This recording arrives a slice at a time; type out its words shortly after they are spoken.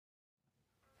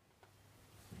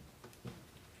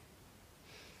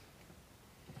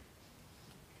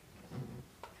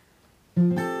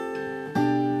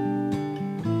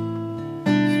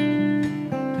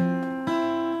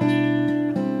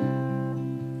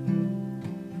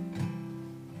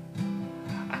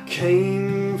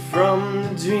came from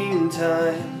the dream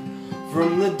time,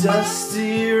 from the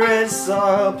dusty red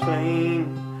soil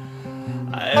plain.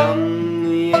 I am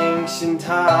the ancient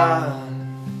heart,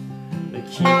 the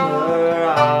keeper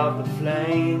of the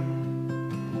flame.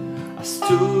 I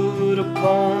stood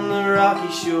upon the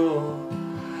rocky shore,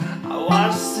 I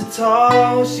watched the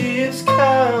tall ships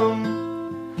come.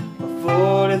 For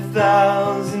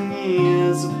 40,000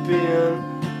 years I've been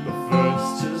the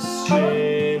first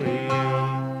Australian.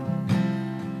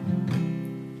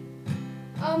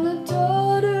 I'm the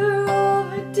daughter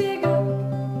of a digger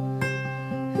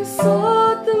who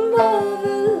sought the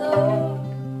mother love.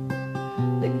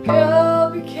 The girl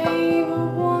became a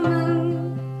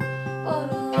woman on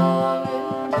a long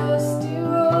and dusty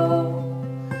road.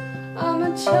 I'm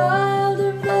a child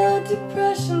of the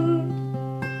Depression,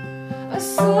 I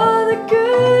saw the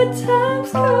good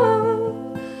times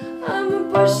come. I'm a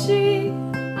bushy,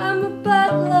 I'm a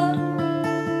battler,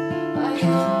 I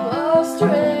am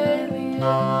Australian.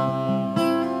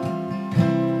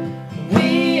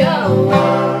 We are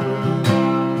one,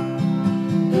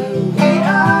 we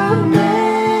are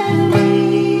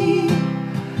many,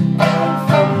 and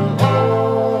from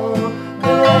all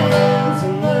the lands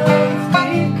on earth we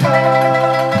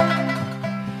come.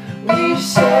 We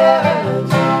share a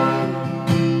dream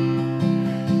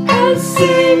and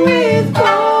sing with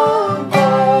one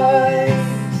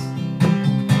voice.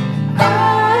 I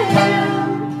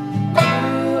am,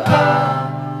 you are,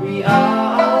 we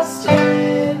are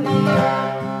Australian.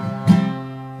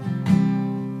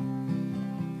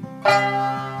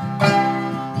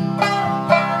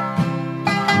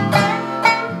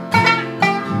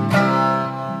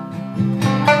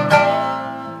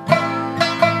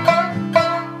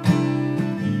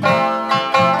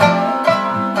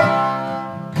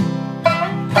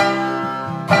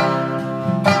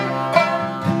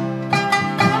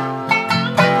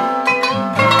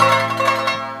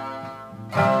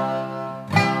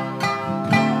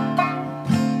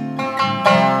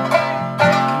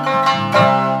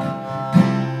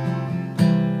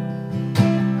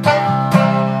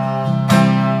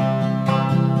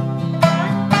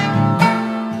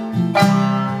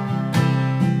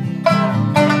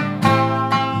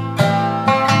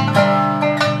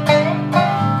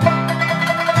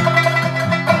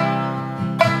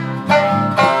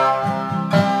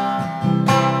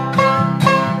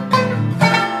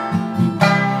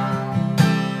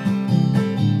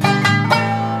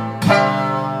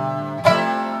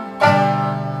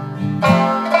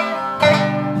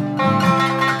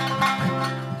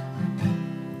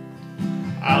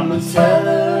 I'm a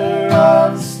teller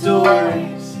of the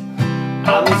stories,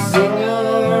 I'm a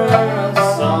singer of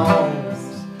the songs.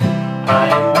 I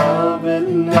am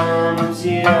Melbourne Vietnam's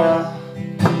year,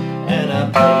 and I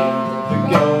play the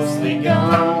ghostly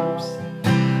gums.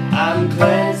 I'm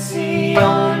Clancy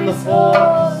on the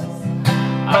horse,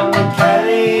 I'm the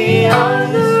caddy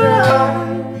on the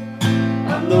ride,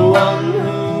 I'm the one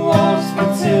who wants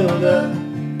Matilda,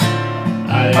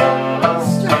 I am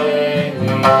Australian.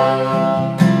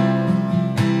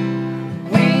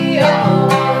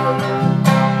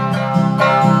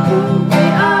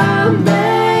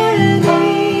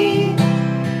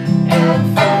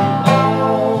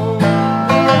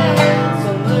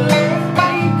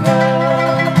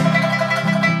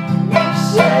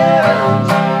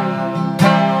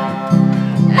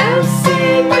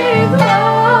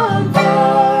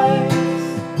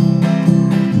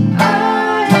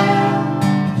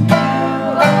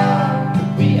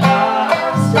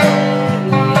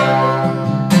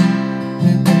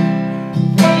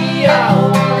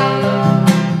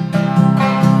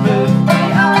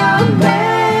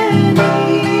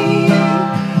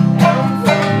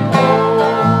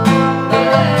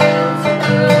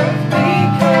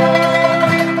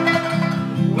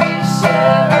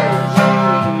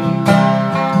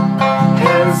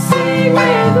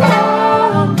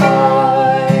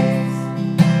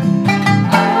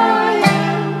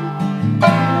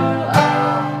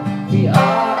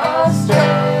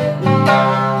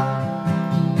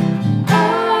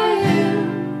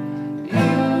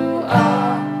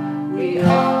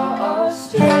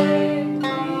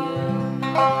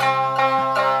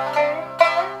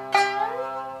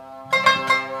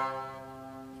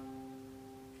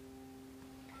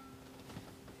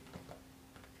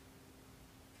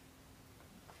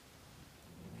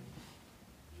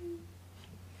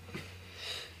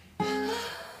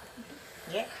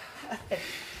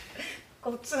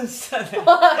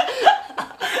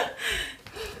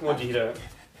 What do you hear?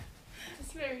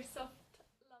 It's very soft.